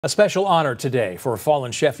A special honor today for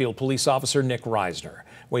fallen Sheffield police officer Nick Risner.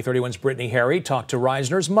 WAAY 31's Brittany Harry talked to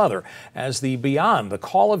Risner's mother as the Beyond the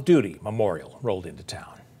Call of Duty memorial rolled into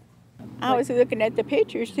town. I was looking at the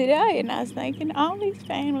pictures today and I was thinking, all these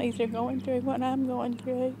families are going through what I'm going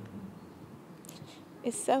through.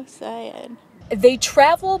 It's so sad. They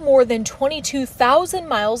travel more than 22,000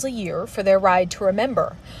 miles a year for their ride to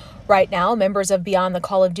remember. Right now, members of Beyond the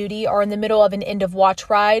Call of Duty are in the middle of an end-of-watch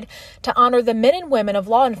ride to honor the men and women of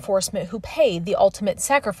law enforcement who paid the ultimate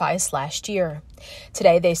sacrifice last year.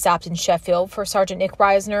 Today, they stopped in Sheffield for Sergeant Nick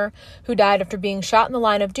Risner, who died after being shot in the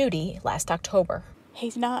line of duty last October.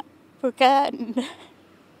 He's not forgotten,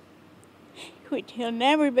 which he'll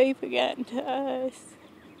never be forgotten to us,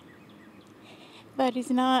 but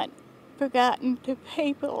he's not forgotten to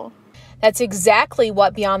people. That's exactly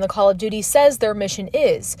what Beyond the Call of Duty says their mission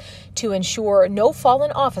is, to ensure no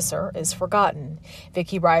fallen officer is forgotten.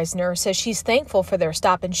 Vicki Risner says she's thankful for their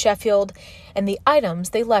stop in Sheffield and the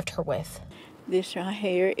items they left her with. This right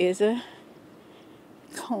here is a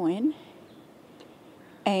coin,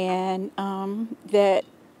 and that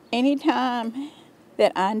anytime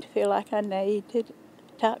that I feel like I need to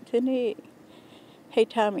talk to Nick, he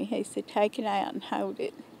told me, he said, take it out and hold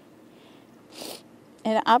it.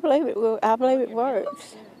 And I believe it will. I believe it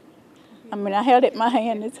works. I mean, I held it in my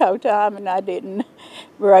hand this whole time, and I didn't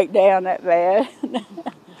break down that bad.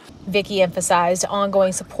 Vicki emphasized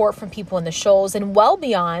ongoing support from people in the Shoals and well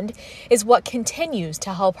beyond is what continues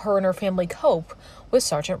to help her and her family cope with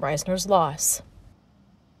Sergeant Risner's loss.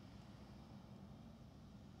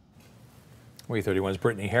 WAAY 31's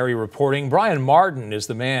Brittany Harry reporting. Brian Martin is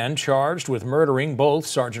the man charged with murdering both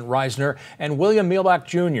Sergeant Risner and William Mielbach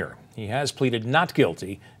Jr. He has pleaded not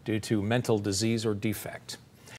guilty due to mental disease or defect.